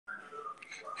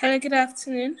Hello, good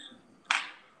afternoon.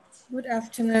 Good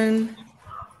afternoon.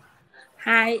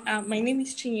 Hi, my name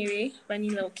is Chinyere,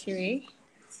 Okere.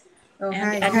 Oh, I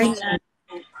am the hi. admin.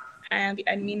 I am the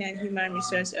admin and human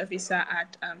resource officer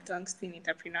at Tongston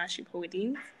Entrepreneurship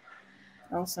Holdings.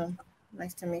 Awesome.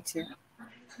 Nice to meet you.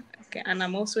 Okay, and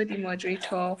I'm also the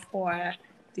moderator for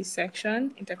this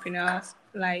section, Entrepreneurs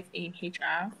Life in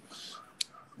HR.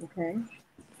 Okay.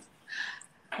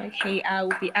 Okay, I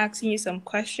will be asking you some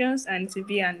questions, and to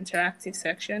be an interactive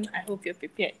section, I hope you're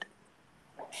prepared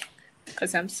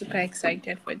because I'm super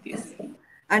excited for this.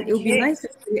 And it would be nice to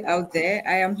see you out there.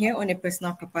 I am here on a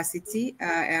personal capacity.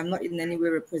 I am not in any way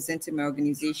representing my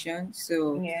organization.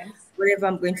 So Yes. whatever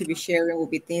I'm going to be sharing will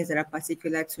be things that are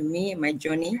particular to me, my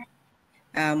journey,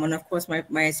 and of course my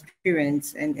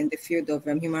experience in the field of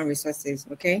human resources.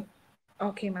 Okay.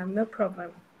 Okay, ma'am, no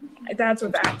problem. That's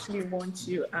what I actually want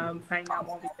to find out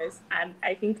more because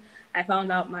I think I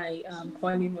found out my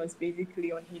calling was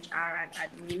basically on HR and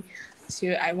admin. So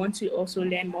I want to also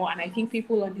learn more, and I think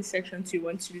people on this section too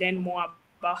want to learn more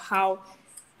about how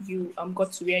you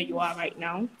got to where you are right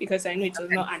now, because I know it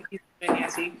was not an easy journey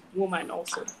as a woman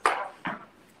also.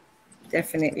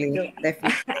 Definitely. So,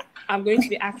 Definitely. I'm going to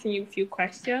be asking you a few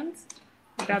questions.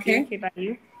 Would that be okay by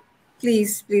you?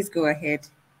 Please go ahead.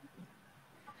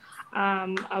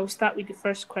 I'll start with the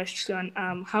first question.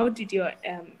 How did your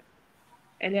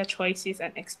earlier choices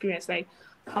and experience, like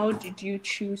how did you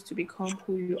choose to become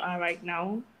who you are right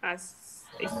now as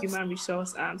a human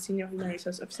resource, senior human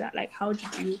resource officer? Like how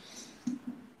did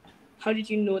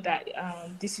you know that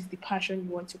this is the passion you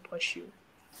want to pursue?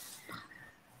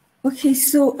 Okay,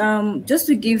 so just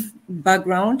to give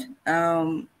background,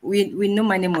 we know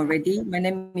my name already. My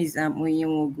name is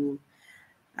Nwogu.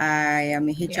 I am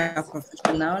a HR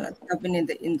professional. I've been in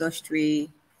the industry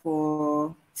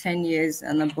for 10 years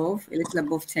and above, a little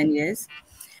above 10 years.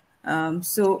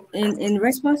 So in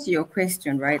response to your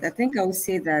question, right, I think I would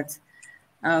say that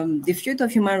the field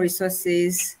of human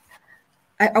resources,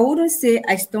 I wouldn't say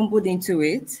I stumbled into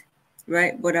it,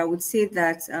 right? But I would say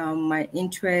that my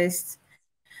interest,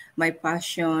 my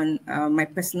passion, my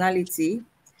personality,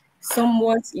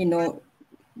 somewhat,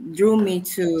 drew me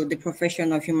to the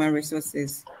profession of human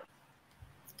resources.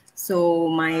 So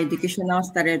my educational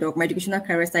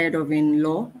career started off in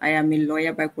law. I am a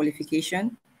lawyer by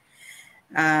qualification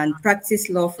and practiced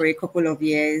law for a couple of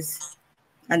years.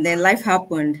 And then life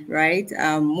happened, right?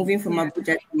 Moving from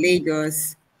Abuja to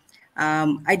Lagos.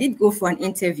 I did go for an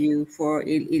interview for a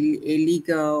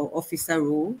legal officer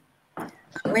role.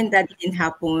 When that didn't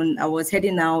happen, I was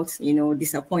heading out,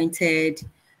 disappointed,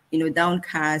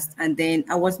 downcast. And then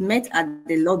I was met at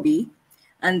the lobby.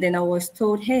 And then I was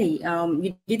told, hey,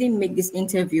 you didn't make this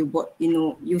interview, but,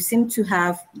 you seem to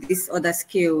have these other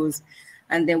skills.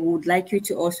 And they would like you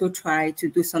to also try to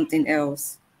do something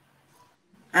else.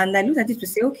 And I looked at it to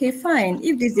say, okay, fine.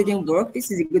 If this didn't work,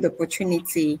 this is a good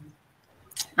opportunity.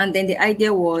 And then the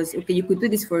idea was, okay, you could do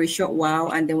this for a short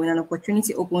while. And then when an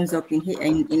opportunity opens up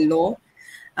in law,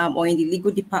 or in the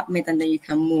legal department, and then you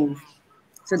can move.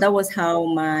 So that was how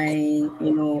my,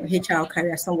 HR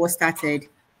career somewhat started,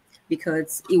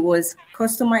 because it was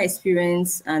customer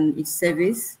experience and its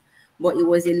service, but it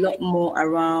was a lot more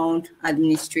around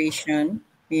administration,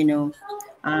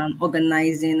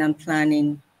 organizing and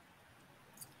planning.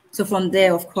 So from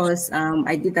there, of course,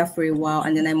 I did that for a while,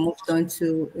 and then I moved on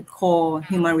to a core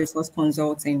human resource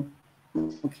consulting.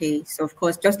 Okay, so of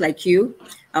course, just like you,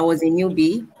 I was a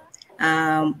newbie,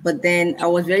 but then I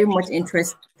was very much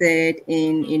interested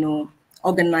in,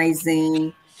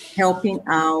 organizing, helping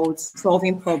out,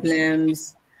 solving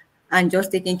problems, and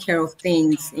just taking care of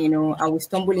things. I would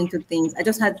stumble into things. I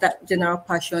just had that general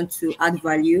passion to add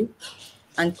value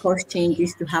and cause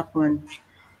changes to happen.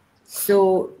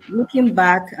 So looking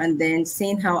back and then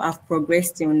seeing how I've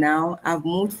progressed till now, I've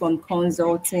moved from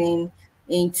consulting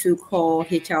into core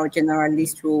HR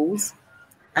generalist roles,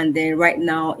 and then right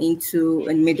now into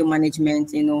middle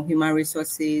management, human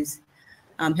resources,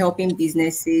 helping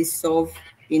businesses solve,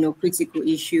 critical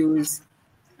issues,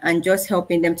 and just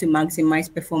helping them to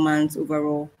maximize performance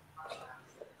overall.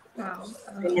 Wow.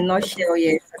 In a nutshell,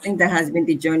 yes, I think that has been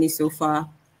the journey so far.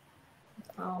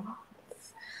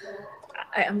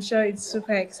 I am sure it's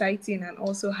super exciting and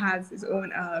also has its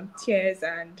own tears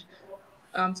and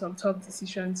some tough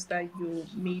decisions that you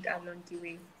made along the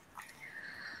way.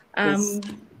 Yes.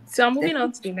 So I'm moving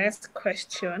on to the next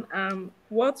question.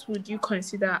 What would you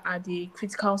consider are the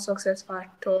critical success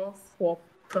factor for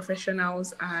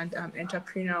professionals and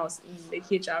entrepreneurs in the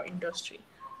HR industry?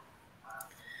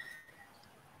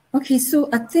 Okay, so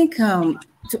I think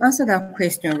to answer that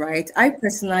question, right, I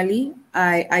personally,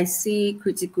 I see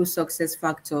critical success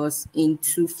factors in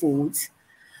two folds.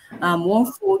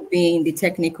 One fold being the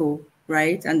technical,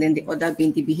 right, and then the other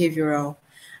being the behavioral.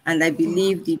 And I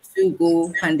believe the two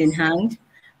go hand in hand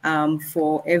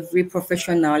for every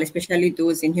professional, especially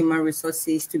those in human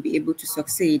resources, to be able to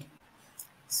succeed.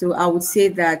 So I would say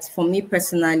that for me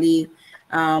personally,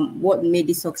 what made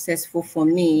it successful for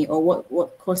me, or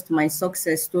what caused my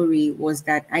success story, was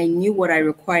that I knew what I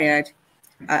required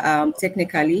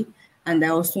technically, and I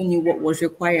also knew what was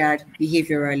required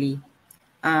behaviorally.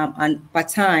 And per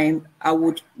time, I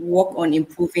would work on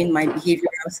improving my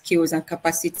behavioral skills and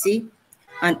capacity,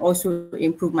 and also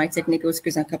improve my technical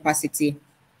skills and capacity.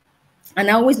 And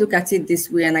I always look at it this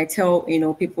way, and I tell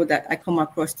people that I come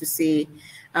across to say,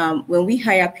 when we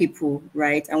hire people,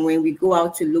 right, and when we go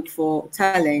out to look for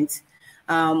talent,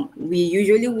 we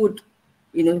usually would,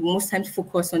 most times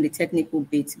focus on the technical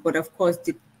bit. But of course,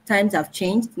 the times have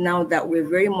changed now that we're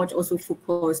very much also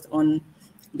focused on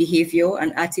behavior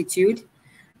and attitude,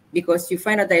 because you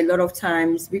find out that a lot of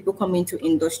times people come into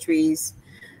industries,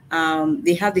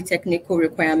 they have the technical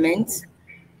requirements,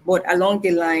 but along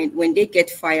the line, when they get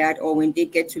fired or when they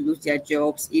get to lose their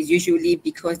jobs, is usually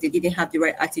because they didn't have the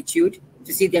right attitude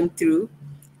to see them through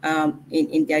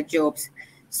in their jobs.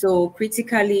 So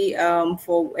critically,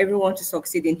 for everyone to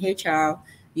succeed in HR,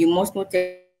 you must know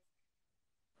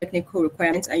technical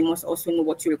requirements, and you must also know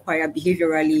what you require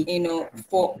behaviorally.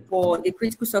 For the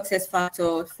critical success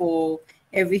factor for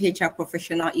every HR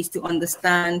professional is to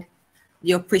understand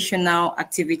the operational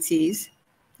activities,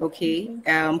 okay,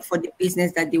 for the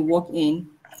business that they work in.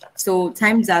 So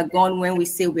times are gone when we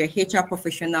say we're HR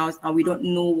professionals and we don't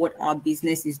know what our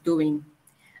business is doing,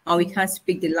 and we can't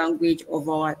speak the language of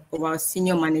our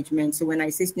senior management. So when I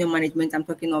say senior management, I'm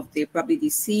talking of probably the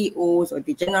CEOs or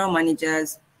the general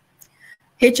managers.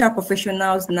 HR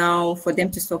professionals now, for them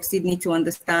to succeed, need to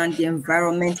understand the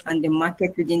environment and the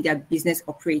market within their business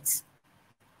operates.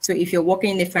 So if you're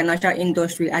working in the financial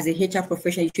industry as a HR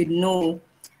professional, you should know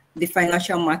the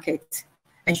financial market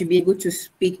and should be able to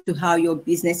speak to how your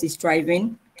business is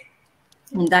thriving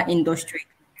in that industry.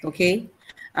 Okay.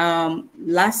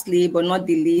 Lastly, but not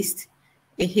the least,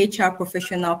 a HR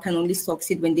professional can only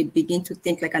succeed when they begin to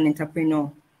think like an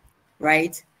entrepreneur,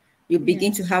 right? You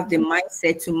begin to have the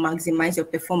mindset to maximize your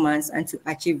performance and to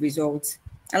achieve results.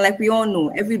 And like we all know,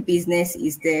 every business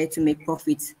is there to make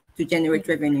profits, to generate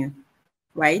revenue,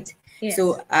 right? Yes.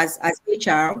 So as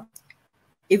HR,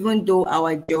 even though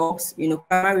our jobs,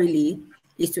 primarily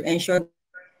is to ensure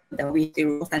that we have the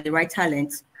roles and the right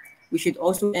talent, we should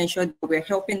also ensure that we're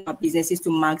helping our businesses to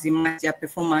maximize their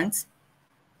performance.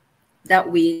 That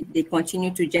way they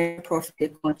continue to generate profit, they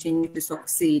continue to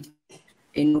succeed,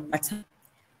 pattern.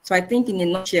 So I think in a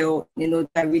nutshell,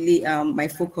 that really my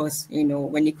focus,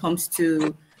 when it comes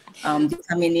to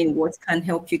determining what can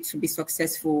help you to be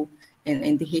successful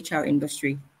in the HR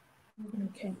industry.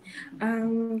 Okay.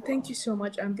 Thank you so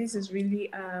much. This is really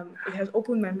it has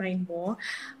opened my mind more.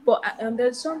 But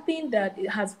there's something that it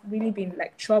has really been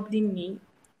like troubling me.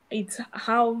 It's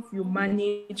how you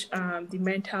manage the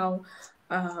mental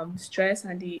stress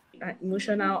and the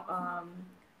emotional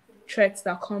threats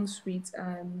that comes with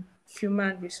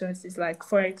human resources. Like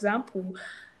for example,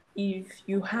 if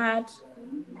you have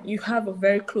a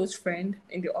very close friend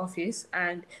in the office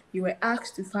and you were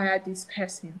asked to fire this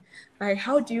person, like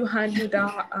how do you handle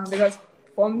that? Because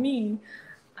for me,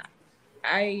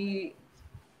 I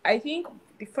think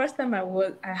the first time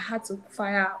I had to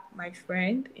fire my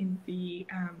friend in the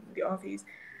office,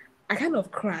 I kind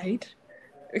of cried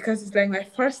because it's like my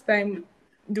first time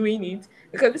doing it,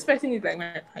 because this person is like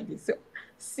my friend. So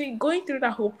see, going through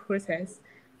that whole process,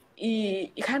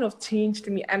 it kind of changed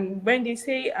me. And when they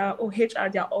say, oh, HR,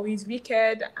 they're always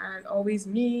wicked and always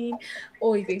mean,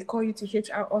 or if they call you to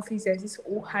HR office, there's this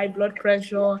high blood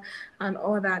pressure and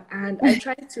all that. And I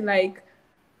try to like,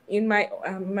 in my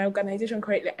organization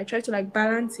currently, I try to like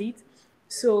balance it.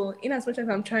 So in as much as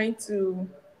I'm trying to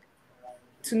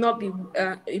not be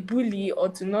a bully or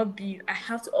to not be, I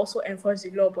have to also enforce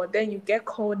the law. But then you get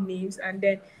called names and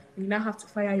then you now have to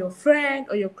fire your friend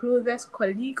or your closest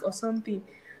colleague or something.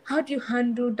 How do you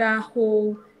handle that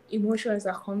whole emotions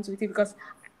that comes with it? Because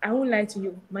I won't lie to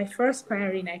you, my first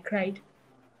firing, I cried.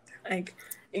 Like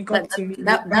it got to me.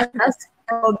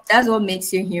 That's what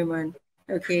makes you human.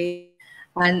 Okay.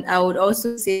 And I would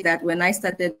also say that when I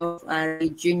started off as a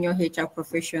junior HR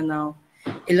professional,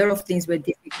 a lot of things were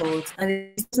difficult, and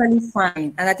it's totally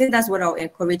fine. And I think that's what I'll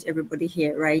encourage everybody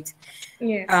here, right?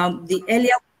 Yeah. The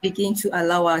earlier we begin to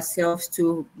allow ourselves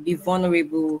to be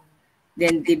vulnerable,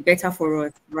 then the better for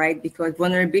us, right? Because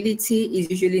vulnerability is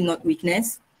usually not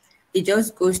weakness. It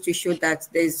just goes to show that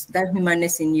there's that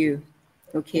humanness in you.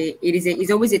 Okay,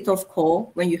 it's always a tough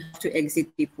call when you have to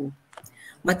exit people.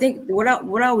 But I think what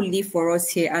I will leave for us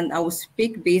here, and I will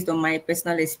speak based on my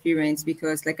personal experience,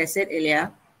 because like I said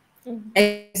earlier,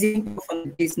 exiting people from the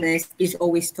business is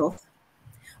always tough.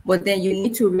 But then you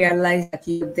need to realize that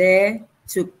you're there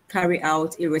to carry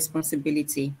out a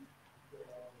responsibility.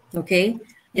 Okay,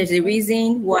 there's a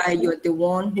reason why you're the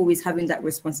one who is having that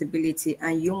responsibility,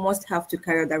 and you must have to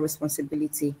carry out that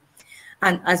responsibility.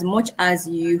 And as much as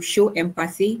you show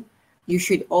empathy, you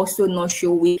should also not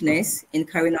show weakness in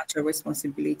carrying out your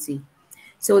responsibility.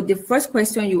 So the first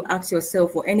question you ask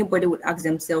yourself, or anybody would ask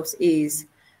themselves, is,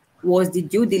 was the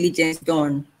due diligence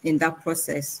done in that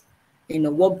process? You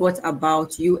know, what brought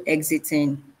about you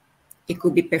exiting? It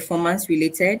could be performance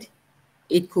related.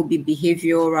 It could be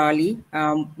behaviorally,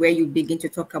 where you begin to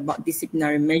talk about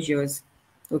disciplinary measures.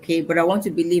 Okay, but I want to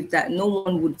believe that no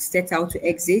one would set out to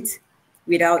exit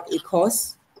without a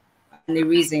cause and a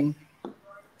reason.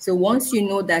 So once you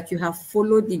know that you have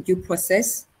followed the due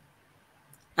process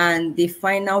and the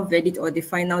final verdict or the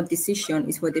final decision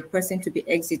is for the person to be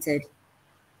exited,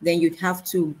 then you'd have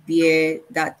to bear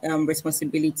that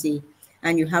responsibility,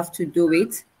 and you have to do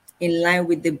it in line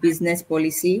with the business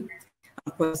policy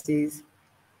and processes.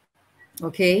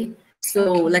 Okay,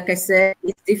 so like I said,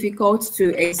 it's difficult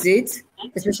to exit,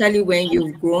 especially when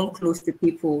you've grown close to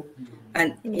people.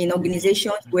 And in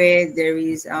organizations where there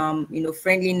is,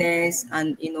 friendliness,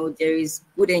 and, there is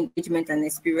good engagement and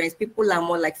experience, people are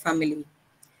more like family.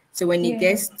 So when it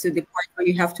gets to the point where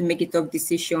you have to make a tough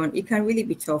decision, it can really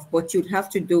be tough, but you'd have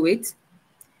to do it.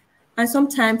 And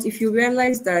sometimes if you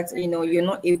realize that, you're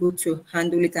not able to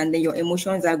handle it, and then your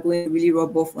emotions are going to really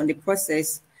rub off on the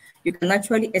process, you can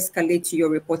actually escalate to your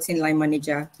reporting line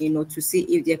manager, to see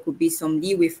if there could be some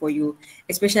leeway for you,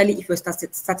 especially if you're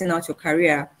starting out your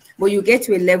career. But you get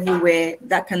to a level where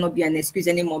that cannot be an excuse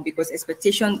anymore, because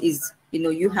expectation is,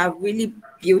 you have really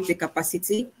built the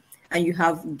capacity and you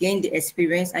have gained the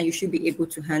experience, and you should be able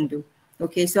to handle.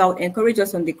 Okay, so I'll encourage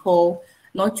us on the call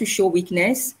not to show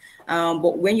weakness,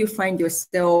 but when you find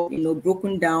yourself,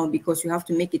 broken down because you have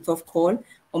to make a tough call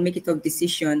or make a tough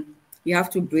decision, you have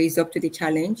to brace up to the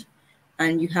challenge,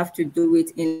 and you have to do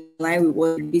it in line with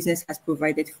what the business has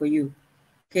provided for you.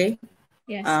 Okay.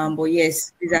 Yes. But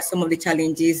yes, these are some of the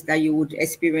challenges that you would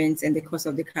experience in the course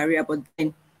of the career, but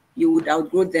then you would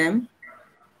outgrow them.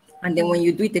 And then when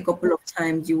you do it a couple of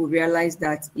times, you will realize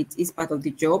that it is part of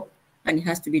the job and it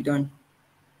has to be done.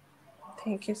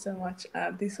 Thank you so much.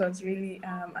 This was really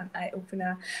an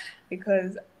eye-opener,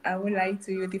 because I won't lie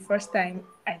to you, the first time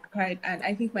I cried, and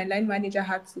I think my line manager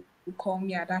had to call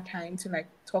me at that time to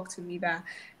talk to me that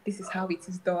this is how it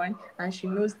is done, and she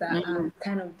knows that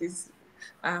kind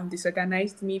of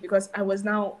disorganized me, because I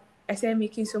started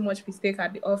making so much mistake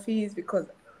at the office because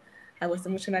I was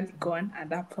emotionally gone at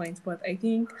that point. But I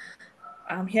think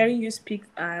hearing you speak,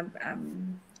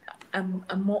 I'm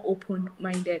more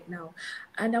open-minded now.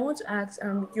 And I want to ask,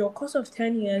 your course of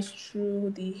 10 years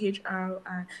through the HR,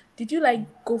 did you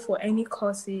go for any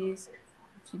courses?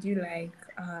 Did you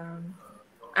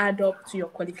add up to your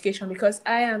qualification? Because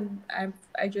I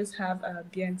just have a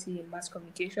BNT in mass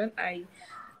communication. I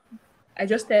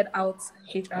just started out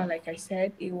HR, like I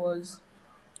said. It was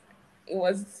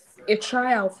a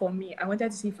trial for me. I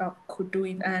wanted to see if I could do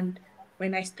it, and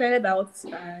when I started out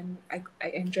and I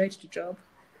enjoyed the job,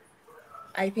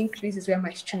 I think this is where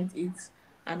my strength is,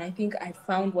 and I think I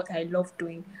found what I love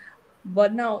doing.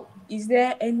 But now, is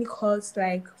there any course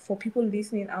for people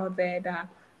listening out there that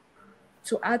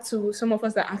to add to some of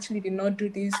us that actually did not do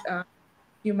this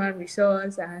human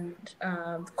resource and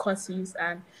courses,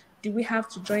 and do we have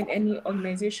to join any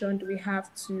organization? Do we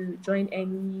have to join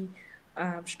any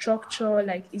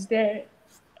structure? Is there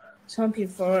something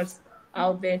for us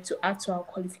out there to add to our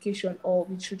qualification, or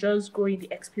we should just go in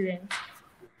the experience?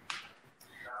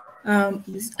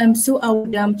 So I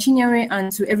would Chinyere,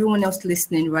 and to everyone else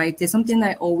listening, right? There's something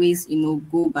I always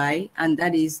go by, and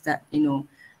that is that no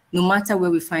matter where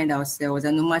we find ourselves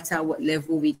and no matter what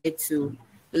level we get to,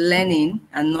 learning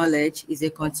and knowledge is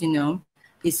a continuum.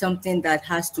 It's something that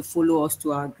has to follow us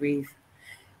to our grave.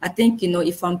 I think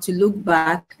if I'm to look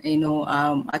back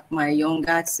at my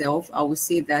younger self, I would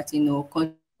say that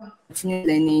continuing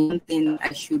learning, something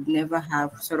I should never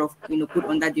have sort of put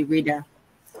under the radar.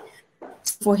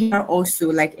 For here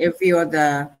also, like every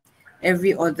other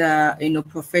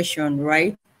profession,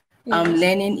 right? Yes.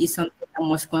 Learning is something that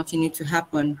must continue to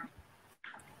happen.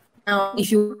 Now,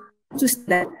 if you to say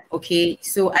that, okay,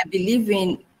 so I believe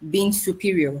in being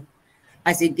superior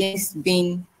as against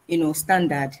being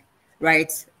standard.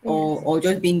 right? Or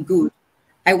just being good.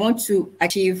 I want to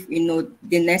achieve,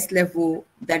 the next level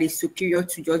that is superior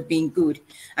to just being good.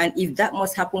 And if that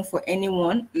must happen for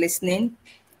anyone listening,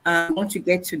 you want to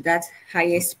get to that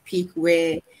highest peak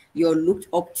where you're looked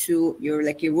up to, you're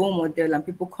like a role model, and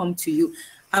people come to you.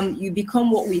 You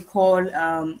become what we call,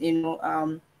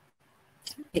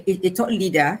 a thought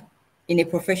leader in a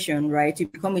profession, right? You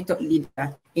become a thought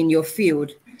leader in your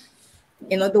field.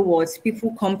 In other words,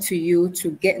 people come to you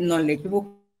to get knowledge. People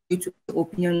come to you to get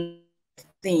opinion,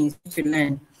 things to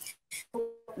learn.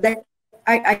 That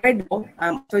I read law,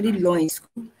 studied law in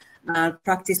school,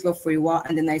 practiced law for a while,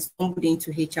 and then I stumbled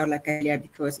into HR like earlier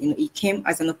because it came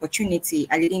as an opportunity.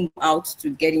 I didn't go out to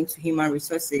get into human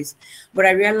resources, but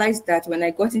I realized that when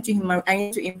I got into I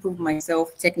need to improve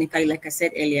myself technically, like I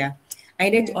said earlier. I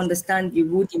needed to understand the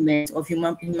rudiments of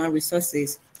human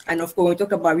resources. And of course, when we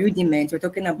talk about rudiments, we're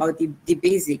talking about the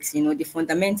basics, the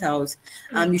fundamentals.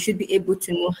 You should be able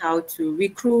to know how to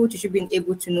recruit. You should be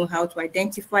able to know how to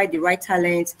identify the right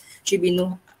talent. You should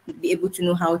be able to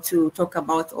know how to talk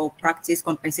about or practice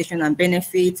compensation and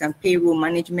benefits and payroll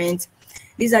management.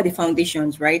 These are the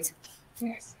foundations, right?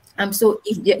 Yes. So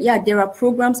there are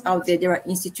programs out there, there are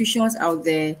institutions out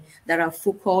there that are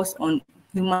focused on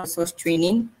human resource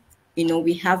training.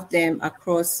 We have them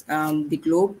across the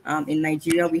globe. In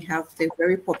Nigeria, we have the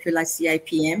very popular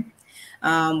CIPM,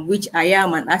 which I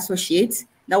am an associate.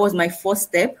 That was my first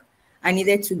step. I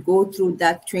needed to go through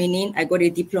that training. I got a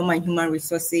diploma in human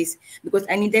resources because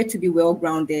I needed to be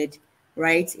well-grounded,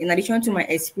 right? In addition to my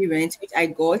experience, which I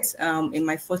got in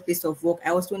my first place of work, I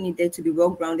also needed to be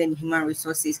well-grounded in human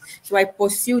resources. So I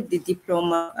pursued the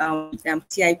diploma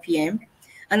CIPM,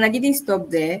 and I didn't stop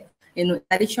there. In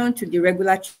addition to the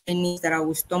regular trainings that I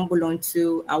would stumble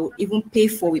onto, I would even pay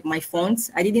for with my funds.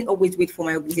 I didn't always wait for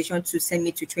my organization to send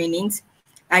me to trainings.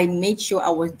 I made sure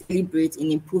I was deliberate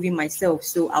in improving myself.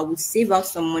 So I would save out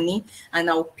some money and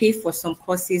I would pay for some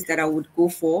courses that I would go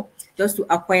for just to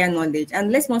acquire knowledge. And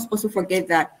let's not also forget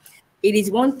that it is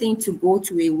one thing to go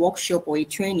to a workshop or a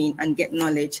training and get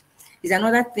knowledge. It's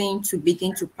another thing to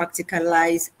begin to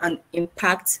practicalize and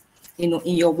impact, in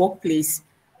your workplace,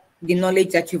 the knowledge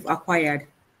that you've acquired.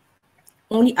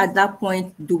 Only at that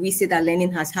point do we say that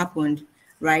learning has happened,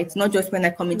 right? Not just when I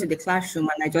come into the classroom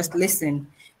and I just listen.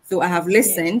 So I have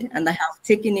listened and I have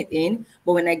taken it in,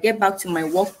 but when I get back to my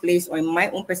workplace or in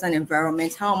my own personal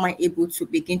environment, how am I able to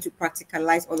begin to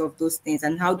practicalize all of those things,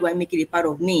 and how do I make it a part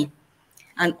of me?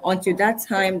 And until that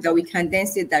time that we can then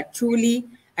say that truly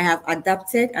I have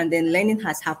adapted and then learning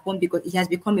has happened because it has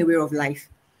become a way of life.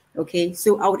 Okay,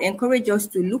 so I would encourage us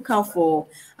to look out for,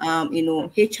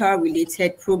 HR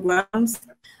related programs.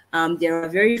 There are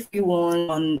very few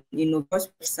on,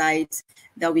 websites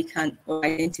that we can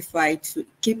identify to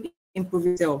keep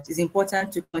improving ourselves. It's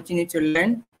important to continue to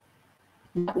learn.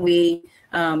 That way,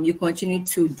 you continue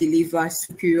to deliver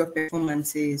superior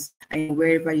performances and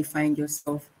wherever you find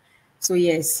yourself. So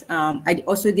yes, I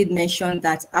also did mention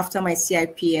that after my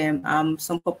CIPM,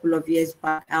 some couple of years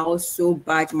back, I also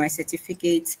bagged my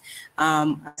certificate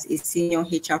as a senior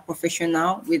HR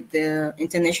professional with the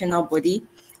international body,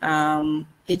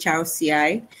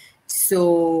 HRCI.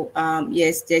 So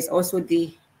yes, there's also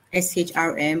the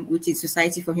SHRM, which is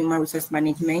Society for Human Resource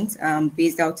Management,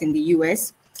 based out in the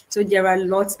US. So there are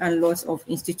lots and lots of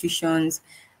institutions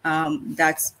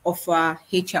that offer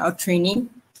HR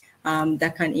training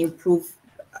that can improve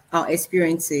our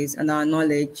experiences and our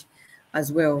knowledge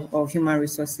as well of human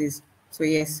resources. So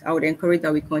yes, I would encourage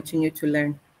that we continue to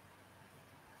learn.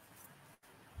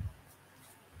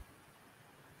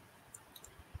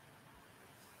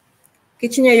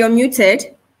 Chinyere, you're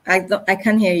muted. I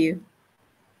can't hear you.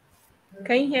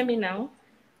 Can you hear me now?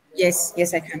 Yes,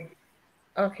 I can.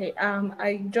 Okay,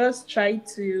 I just tried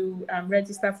to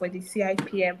register for the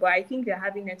CIPM, but I think they're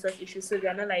having network issues, so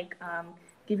they're not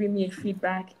giving me a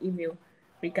feedback email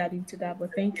regarding to that.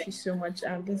 But thank you so much.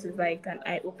 This is like an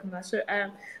eye opener. So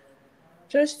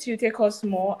just to take us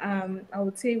more, I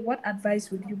would say, what advice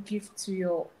would you give to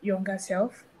your younger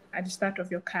self at the start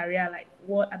of your career? Like,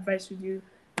 what advice would you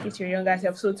give to your younger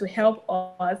self? So to help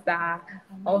us that are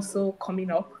also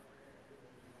coming up,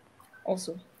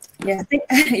 also. Yeah,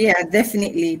 yeah,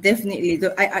 definitely.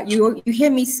 You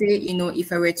hear me say,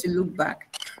 if I were to look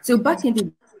back. So back in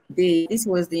the day, this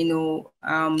was,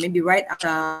 maybe right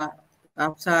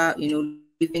after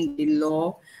leaving the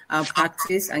law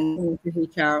practice and into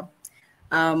HR.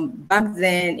 Back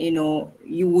then,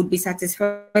 you would be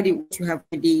satisfied with what you have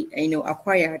already,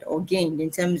 acquired or gained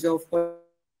in terms of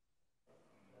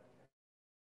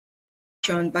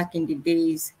back in the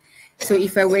days. So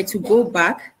if I were to go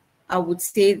back, I would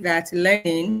say that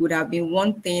learning would have been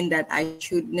one thing that I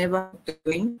should never be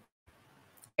doing.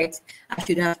 Right? I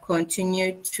should have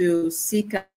continued to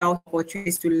seek out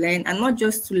opportunities to learn, and not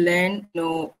just to learn,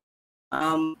 what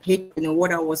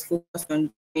I was focused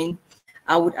on doing.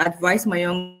 I would advise my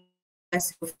young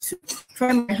self to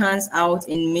try my hands out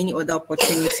in many other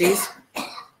opportunities,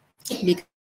 because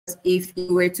if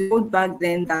you were to go back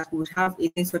then, that would have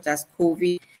things such as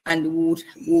COVID, and would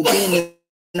be in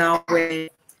now where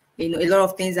a lot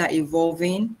of things are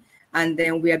evolving, and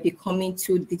then we are becoming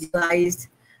too digitalized.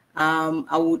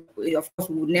 I would, of course,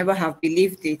 would never have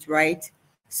believed it, right?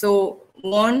 So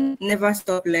one, never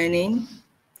stop learning.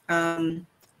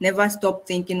 Never stop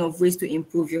thinking of ways to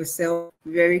improve yourself.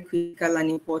 Very critical and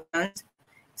important.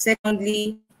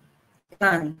 Secondly,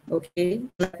 plan. Okay,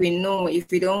 like we know, if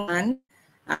we don't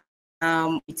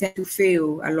plan, we tend to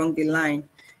fail along the line.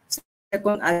 So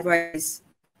second advice: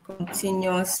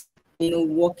 continuous,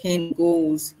 working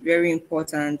goals. Very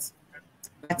important.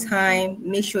 At time,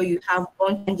 make sure you have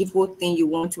one tangible thing you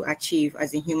want to achieve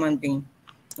as a human being.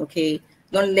 Okay,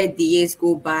 don't let the years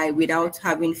go by without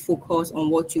having focus on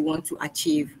what you want to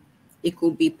achieve. It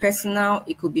could be personal,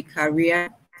 it could be career,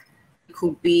 it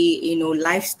could be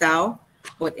lifestyle,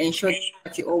 but ensure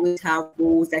that you always have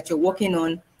goals that you're working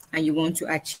on and you want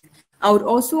to achieve. I would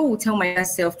also tell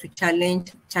myself to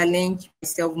challenge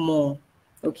myself more.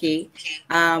 Okay,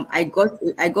 I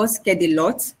got scared a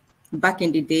lot back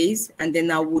in the days, and then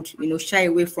I would shy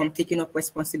away from taking up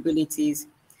responsibilities.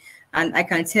 And I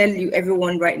can tell you,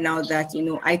 everyone right now, that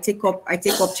I take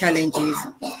up challenges,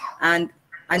 and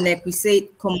like we say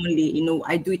commonly,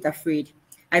 I do it afraid.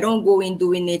 I don't go in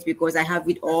doing it because I have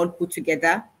it all put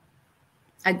together.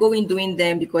 I go in doing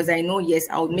them because I know, yes,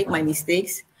 I'll make my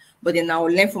mistakes, but then I'll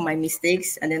learn from my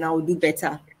mistakes and then I'll do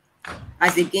better,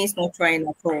 as against not trying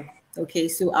at all. Okay,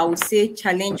 so I would say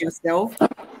challenge yourself,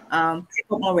 take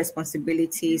up more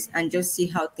responsibilities, and just see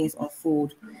how things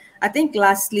unfold. I think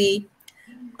lastly,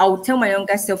 I would tell my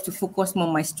younger self to focus more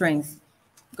on my strength.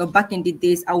 Because back in the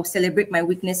days, I would celebrate my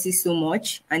weaknesses so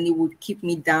much and it would keep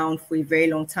me down for a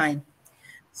very long time.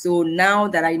 So now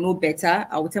that I know better,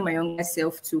 I will tell my younger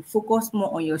self to focus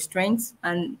more on your strengths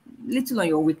and little on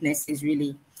your weaknesses,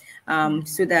 really.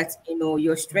 So that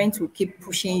your strength will keep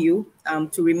pushing you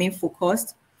to remain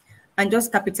focused, and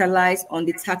just capitalize on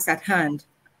the task at hand,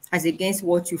 as against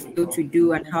what you failed to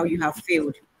do and how you have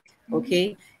failed.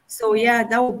 Okay, so yeah,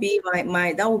 that would be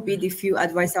that would be the few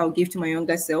advice I'll give to my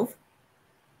younger self.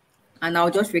 And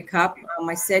I'll just recap.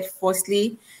 I said,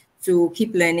 firstly, to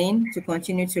keep learning, to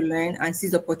continue to learn and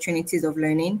seize opportunities of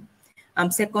learning.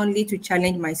 Secondly, to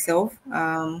challenge myself,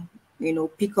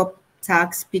 pick up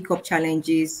tasks, pick up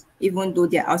challenges, even though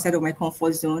they're outside of my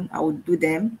comfort zone. I will do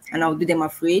them, and I'll do them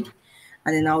afraid,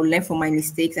 and then I'll learn from my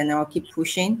mistakes and I'll keep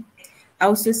pushing. I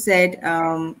also said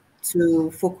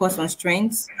to focus on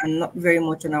strengths and not very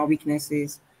much on our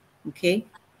weaknesses. Okay.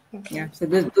 Yeah, so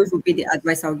those would be the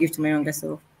advice I'll give to my younger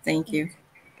self. Thank you.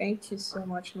 Thank you so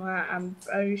much, Ma. I'm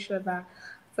very sure that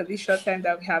for this short time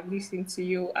that we have listened to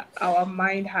you, our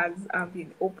mind has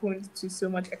been opened to so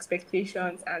much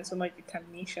expectations and so much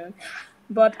determination.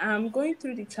 But going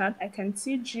through the chat, I can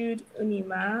see Jude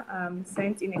Unima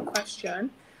sent in a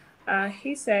question.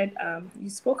 He said, you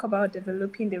spoke about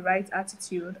developing the right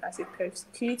attitude as a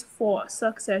prerequisite for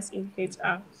success in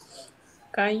HR.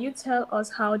 Can you tell us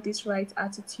how this right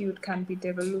attitude can be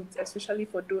developed, especially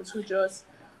for those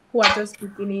who are just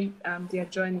beginning their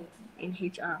journey in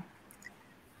HR?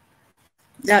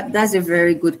 That's a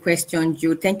very good question,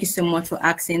 Jude. Thank you so much for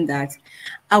asking that.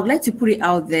 I would like to put it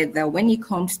out there that when it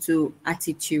comes to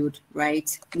attitude,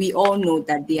 right, we all know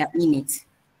that they are in it.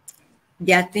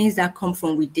 There are things that come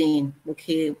from within,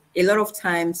 okay? A lot of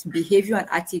times, behavior and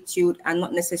attitude are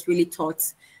not necessarily taught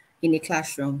in a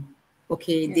classroom,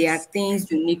 okay? Yes. There are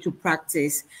things you need to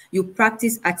practice. You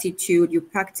practice attitude, you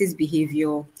practice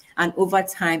behavior, and over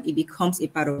time, it becomes a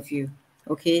part of you,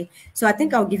 okay? So I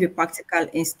think I'll give you a practical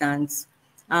instance.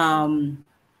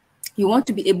 You want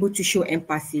to be able to show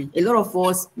empathy. A lot of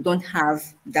us don't have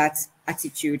that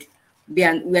attitude. We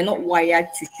are not wired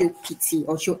to show pity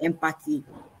or show empathy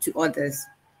to others,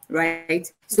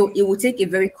 right? So it will take a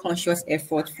very conscious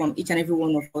effort from each and every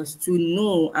one of us to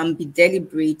know and be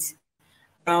deliberate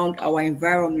around our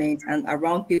environment and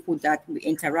around people that we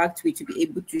interact with, to be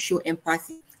able to show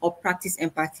empathy or practice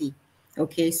empathy.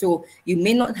 Okay, so you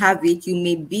may not have it. You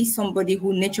may be somebody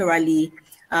who naturally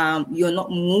you're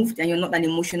not moved and you're not an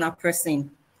emotional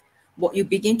person, but you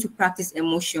begin to practice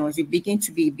emotions. You begin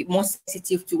to be more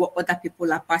sensitive to what other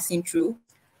people are passing through.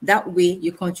 That way,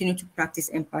 you continue to practice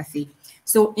empathy.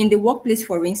 So in the workplace,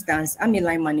 for instance, I'm a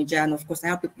line manager, and of course, I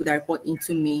have people that report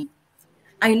into me.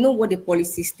 I know what the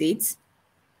policy states.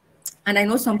 And I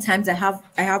know sometimes I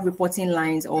have reporting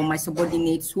lines or my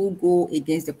subordinates who go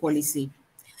against the policy.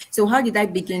 So how did I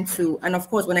begin to, and of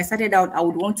course, when I started out, I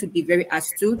would want to be very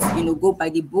astute, go by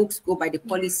the books, go by the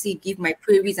policy, give my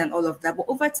queries and all of that. But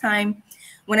over time,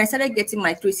 when I started getting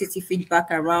my 360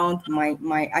 feedback around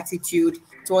my attitude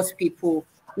towards people,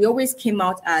 we always came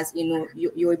out as,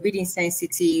 you're a bit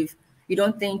insensitive. You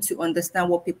don't tend to understand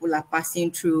what people are passing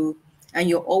through. And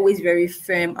you're always very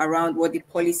firm around what the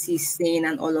policy is saying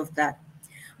and all of that.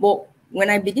 But when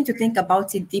I begin to think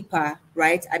about it deeper,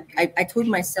 right, I told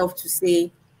myself to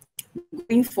say,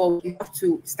 going forward, you have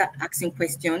to start asking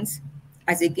questions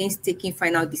as against taking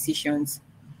final decisions.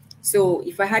 So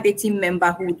if I had a team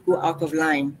member who would go out of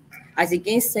line, as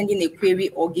against sending a query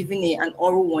or giving an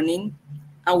oral warning,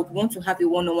 I would want to have a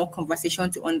one-on-one conversation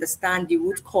to understand the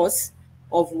root cause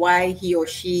of why he or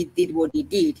she did what they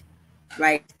did,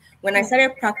 right? When I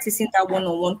started practicing that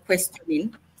one-on-one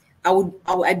questioning,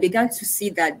 I began to see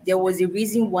that there was a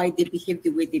reason why they behaved the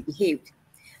way they behaved.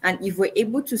 And if we're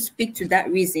able to speak to that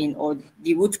reason or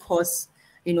the root cause,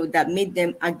 that made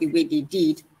them act the way they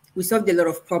did, we solved a lot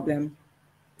of problem.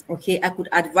 Okay, I could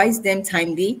advise them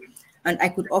timely, and I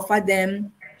could offer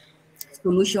them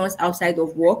solutions outside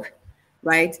of work,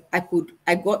 right?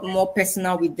 I got more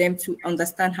personal with them to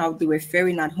understand how they were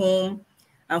faring at home.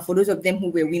 And for those of them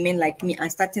who were women like me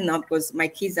and starting out, because my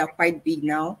kids are quite big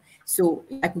now, so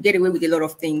I could get away with a lot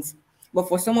of things. But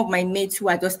for some of my mates who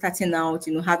are just starting out,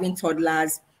 having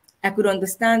toddlers, I could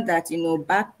understand that,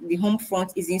 back the home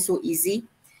front isn't so easy.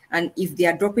 And if they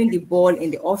are dropping the ball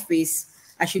in the office,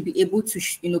 I should be able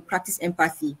to, practice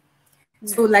empathy.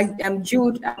 So like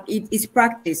Jude, it is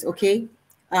practice, okay?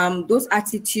 Those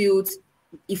attitudes,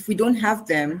 if we don't have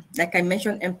them, like I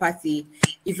mentioned, empathy,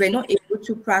 if we're not able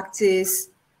to practice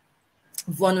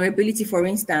vulnerability, for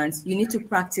instance, you need to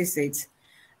practice it.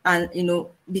 And,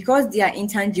 because they are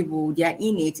intangible, they are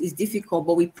innate, it's difficult,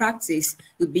 but we practice,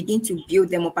 we begin to build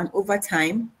them up. And over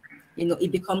time,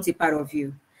 it becomes a part of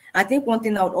you. I think one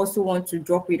thing I would also want to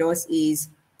drop with us is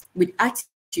with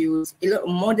attitudes, a lot of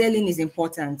modeling is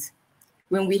important.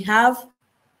 When we have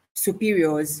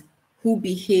superiors who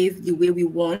behave the way we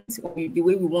want, or the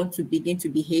way we want to begin to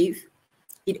behave,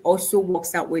 it also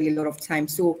works out well a lot of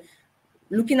times. So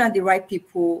looking at the right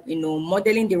people,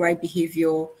 modeling the right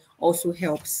behavior also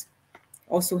helps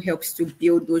to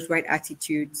build those right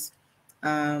attitudes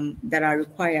that are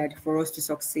required for us to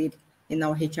succeed in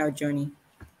our HR journey.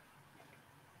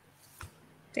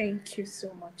 Thank you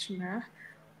so much, Ma.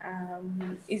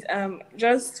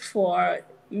 Just for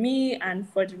me and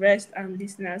for the rest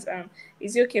listeners,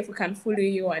 is it okay if we can follow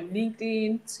you on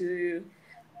LinkedIn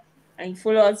and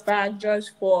follow us back,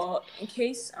 just for in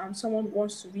case someone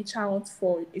wants to reach out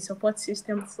for a support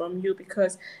system from you,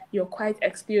 because you're quite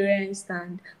experienced,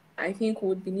 and I think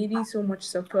we'll be needing so much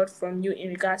support from you in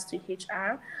regards to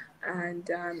HR and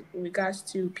in regards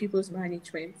to people's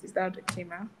management. Is that okay,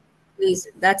 ma'am? Please,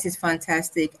 that is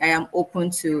fantastic. I am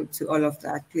open to all of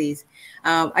that, please.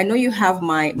 I know you have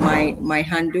my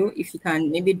handle. If you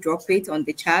can maybe drop it on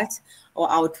the chat, or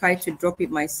I'll try to drop it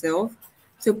myself.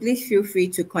 So please feel free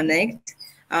to connect.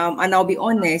 And I'll be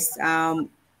honest, I'm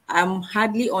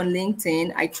hardly on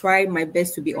LinkedIn. I try my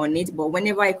best to be on it, but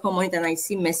whenever I come on it and I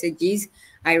see messages,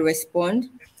 I respond.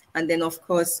 And then, of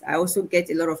course, I also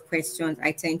get a lot of questions.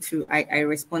 I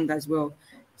respond as well.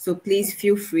 So please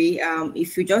feel free.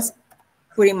 If you just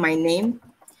put in my name,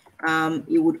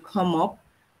 it would come up,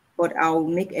 but I'll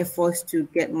make efforts to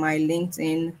get my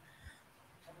LinkedIn,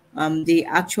 the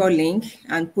actual link,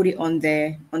 and put it on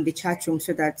the chat room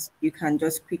so that you can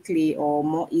just quickly or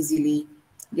more easily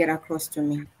get across to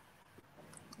me.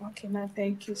 Okay, ma'am.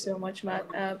 Thank you so much, ma'am.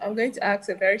 I'm going to ask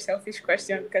a very selfish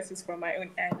question because it's from my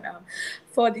own end.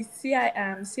 For the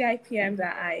CIPM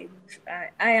that I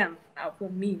am, for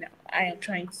me now, I am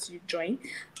trying to join.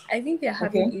 I think they're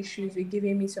having issues with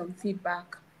giving me some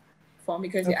feedback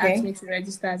because they asked me to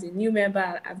register as a new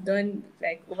member. I've done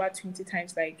like over 20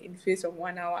 times, like in the space of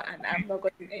 1 hour, and I've not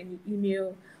gotten any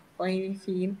email or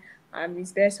anything.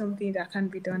 Is there something that can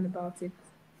be done about it?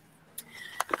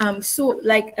 So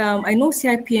I know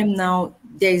CIPM now,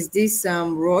 there's this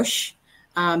rush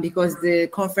because the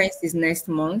conference is next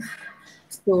month.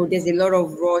 So there's a lot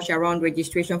of rush around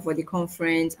registration for the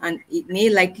conference, and it may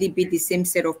likely be the same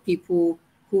set of people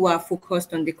who are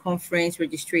focused on the conference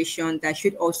registration that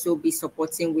should also be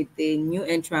supporting with the new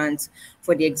entrants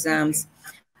for the exams.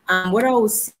 What I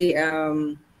would say,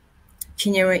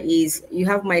 Chinyere, is you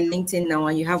have my LinkedIn now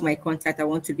and you have my contact, I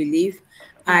want to believe.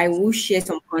 I will share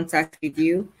some contact with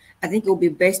you. I think it will be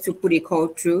best to put a call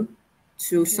through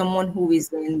to someone who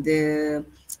is in the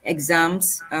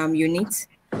exams unit,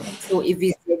 So if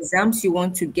it's the exams you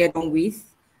want to get on with,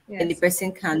 then the Yes.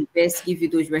 person can best give you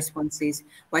those responses.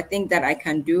 But I think that I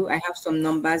can do. I have some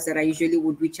numbers that I usually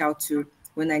would reach out to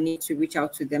when I need to reach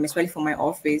out to them, especially for my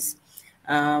office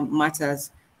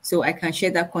matters. So I can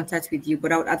share that contact with you.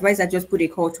 But I would advise I just put a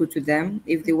call through to them.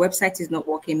 If the website is not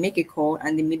working, make a call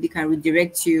and they maybe can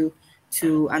redirect you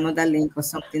to another link or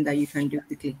something that you can do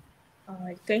quickly. All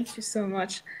right. Thank you so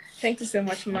much. Thank you so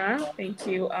much, Ma. Thank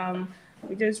you.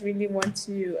 We just really want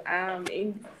to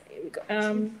in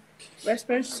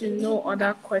response to no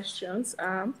other questions.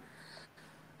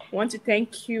 Want to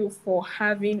thank you for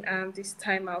having this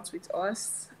time out with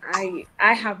us. I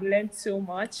have learned so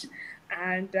much,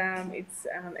 and it's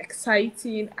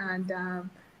exciting and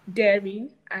daring,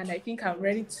 and I think I'm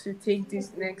ready to take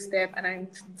this next step. And I'm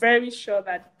very sure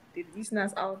that the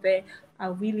listeners out there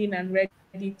are willing and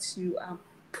ready to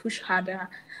push harder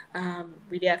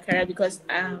with their career, because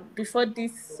before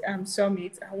this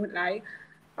summit, I won't lie,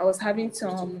 I was having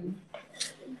some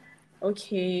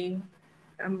okay,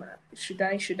 should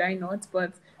I not?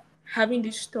 But having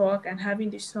this talk and having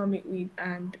this summit with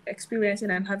and experiencing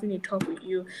and having a talk with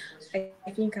you, I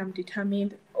think I'm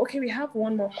determined. Okay, we have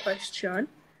one more question.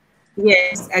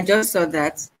 Yes, I just saw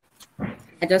that.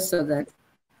 I just saw that.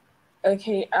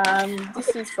 Okay,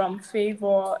 this is from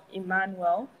Favor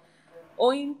Emmanuel.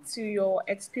 Owing to your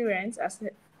experience as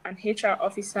an HR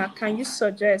officer, can you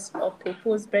suggest or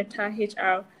propose better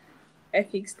HR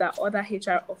ethics that other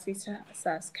HR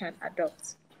officers can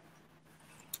adopt?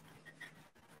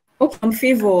 Okay, in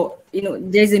favor,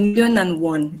 there's a million and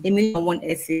one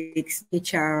ethics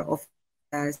HR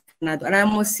officers. And I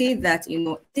must say that,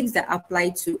 things that apply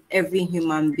to every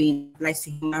human being applies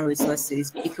to human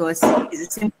resources, because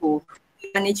it's simple.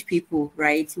 We manage people,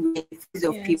 right? We're in the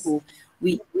of people.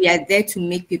 We are there to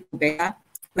make people better.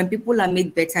 When people are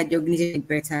made better, the organization is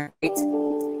better, right?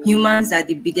 Humans are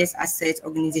the biggest asset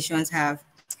organizations have.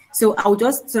 So I'll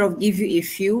just sort of give you a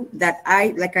few that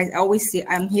I always say,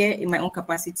 I'm here in my own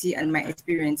capacity and my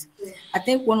experience. I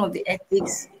think one of the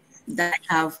ethics that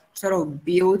I have sort of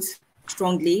built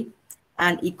strongly,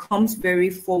 and it comes very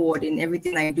forward in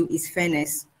everything I do, is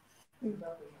fairness.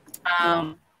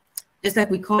 Just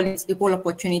like we call it equal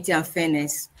opportunity and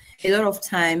fairness. A lot of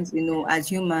times, as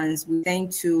humans, we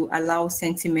tend to allow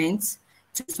sentiments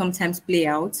to sometimes play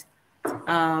out.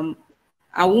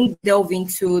 I won't delve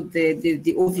into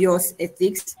the obvious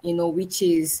ethics, which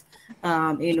is,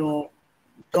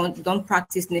 don't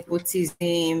practice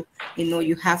nepotism.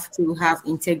 You have to have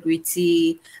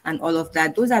integrity and all of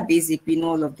that. Those are basic. We know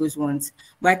all of those ones.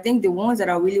 But I think the ones that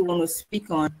I really want to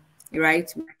speak on,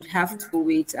 right, we have to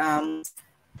with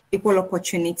equal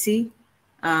opportunity,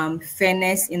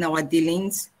 fairness in our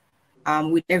dealings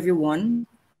with everyone,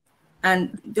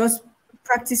 and just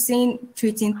practicing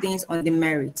treating things on the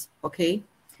merit. Okay.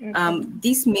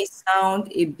 This may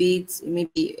sound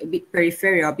maybe a bit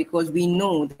peripheral, because we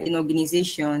know that in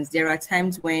organizations there are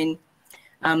times when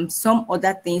some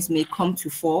other things may come to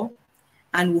fore,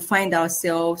 and we'll find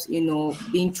ourselves,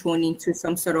 being thrown into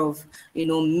some sort of,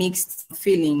 mixed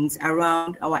feelings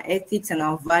around our ethics and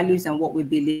our values and what we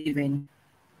believe in.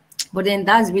 But then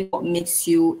that's really what makes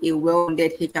you a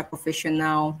well-rounded HR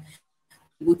professional,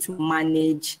 able to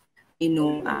manage,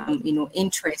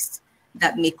 interests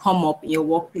that may come up in your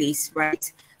workplace,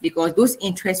 right? Because those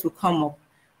interests will come up,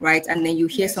 right? And then you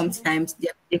hear sometimes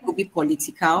there could be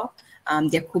political,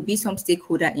 there could be some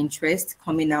stakeholder interest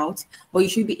coming out, but you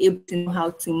should be able to know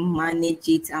how to manage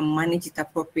it and manage it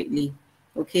appropriately.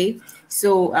 Okay,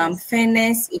 so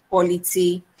fairness,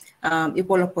 equality,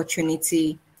 equal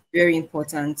opportunity, very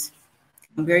important,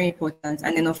 very important.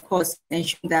 And then of course,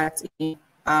 ensure that you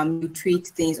treat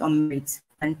things on merit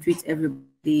and treat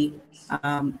everybody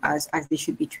as they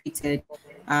should be treated.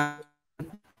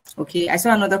 Okay, I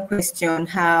saw another question.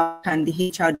 How can the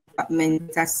HR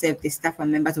department serve the staff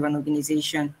and members of an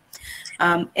organization?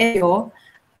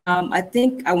 I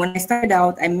think when I started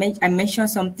out, I mentioned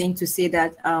something to say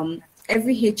that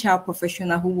every HR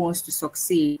professional who wants to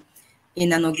succeed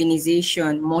in an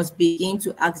organization must begin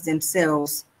to ask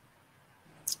themselves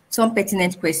some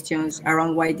pertinent questions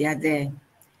around why they are there.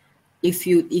 If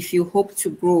you hope to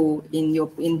grow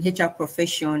in HR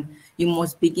profession, you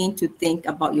must begin to think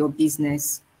about your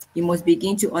business. You must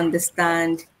begin to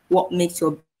understand what makes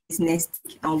your business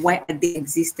tick and why are they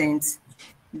existent.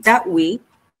 That way,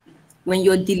 when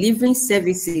you're delivering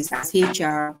services as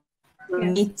HR, you're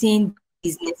meeting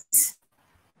business.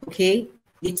 Okay,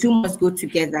 the two must go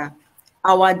together.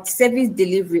 Our service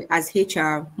delivery as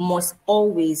HR must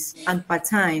always and per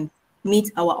time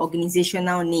meet our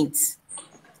organizational needs.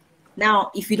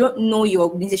 Now, if you don't know your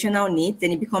organizational needs,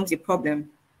 then it becomes a problem.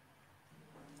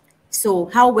 So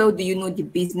how well do you know the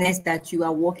business that you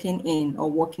are working in or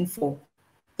working for?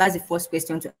 That's the first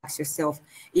question to ask yourself.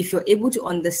 If you're able to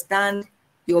understand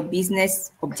your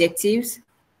business objectives,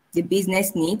 the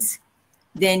business needs,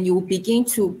 then you will begin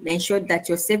to ensure that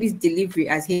your service delivery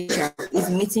as HR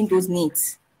is meeting those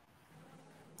needs.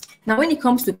 Now, when it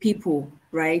comes to people,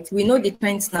 right, we know the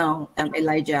trends now,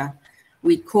 Elijah,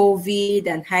 with COVID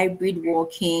and hybrid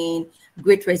working,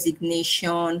 great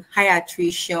resignation, high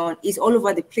attrition, is all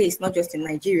over the place, not just in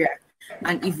Nigeria.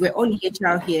 And if we're all in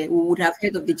HR here, we would have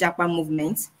heard of the Japan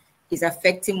movement. It's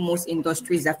affecting most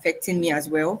industries, affecting me as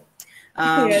well.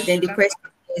 Yes. Then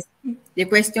the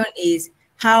question is,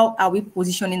 how are we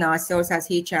positioning ourselves as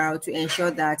HR to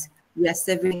ensure that we are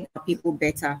serving our people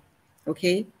better?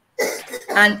 Okay.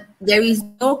 And there is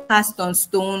no cast on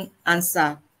stone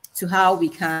answer to how we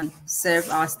can serve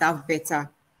our staff better.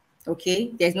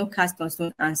 Okay, there's no cast on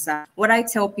stone answer. What I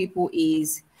tell people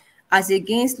is, as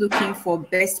against looking for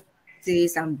best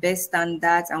practices and best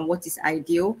standards and what is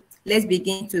ideal, let's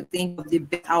begin to think of the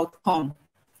best outcome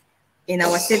in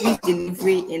our service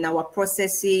delivery, in our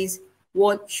processes.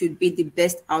 What should be the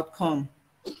best outcome?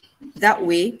 That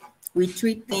way, we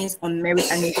treat things on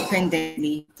merit and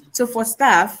independently. So for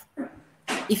staff,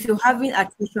 if you're having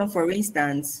attrition, for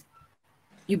instance,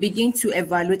 you begin to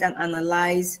evaluate and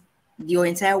analyze your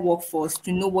entire workforce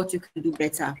to know what you can do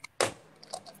better.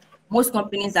 Most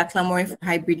companies are clamoring for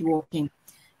hybrid working.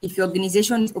 If your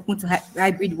organization is open to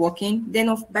hybrid working,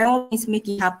 then by all means make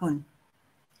it happen.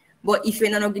 But if you're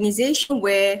in an organization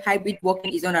where hybrid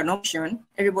working is not an option,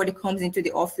 everybody comes into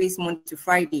the office Monday to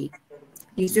Friday,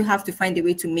 you still have to find a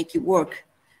way to make it work.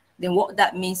 Then what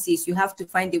that means is you have to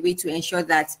find a way to ensure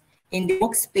that in the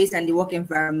workspace and the work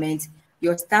environment,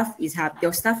 your staff is happy,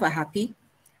 your staff are happy.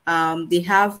 They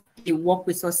have the work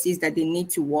resources that they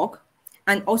need to work.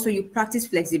 And also you practice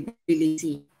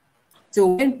flexibility. So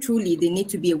when truly they need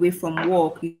to be away from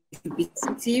work, you should be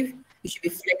sensitive, you should be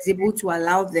flexible to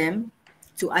allow them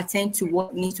to attend to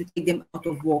what needs to take them out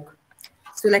of work.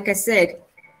 So like I said,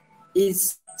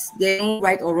 there's no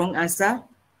right or wrong answer.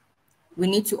 We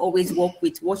need to always work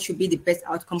with what should be the best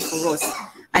outcome for us.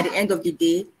 At the end of the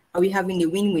day, are we having a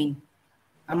win-win?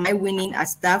 Am I winning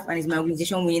as staff, and is my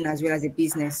organization winning as well as a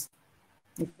business?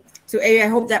 So I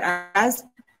hope that answers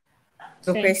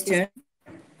the question.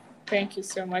 Thank you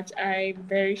so much. I'm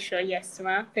very sure, yes,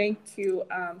 ma'am. Thank you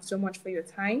so much for your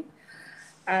time.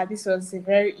 This was a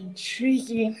very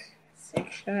intriguing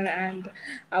section, and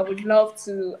I would love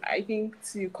to, I think,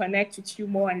 to connect with you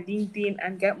more on LinkedIn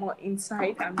and get more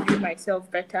insight and do myself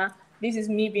better. This is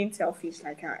me being selfish,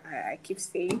 like I keep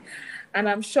saying. And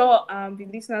I'm sure the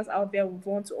listeners out there would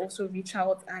want to also reach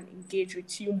out and engage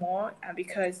with you more,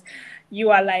 because you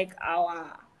are like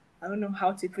our, I don't know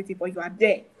how to put it, but you are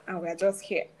there and we're just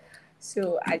here.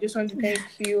 So I just want to thank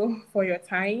you for your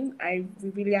time. I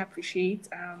really appreciate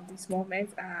this moment.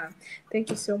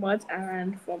 Thank you so much.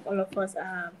 And from all of us,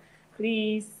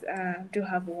 please do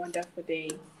have a wonderful day.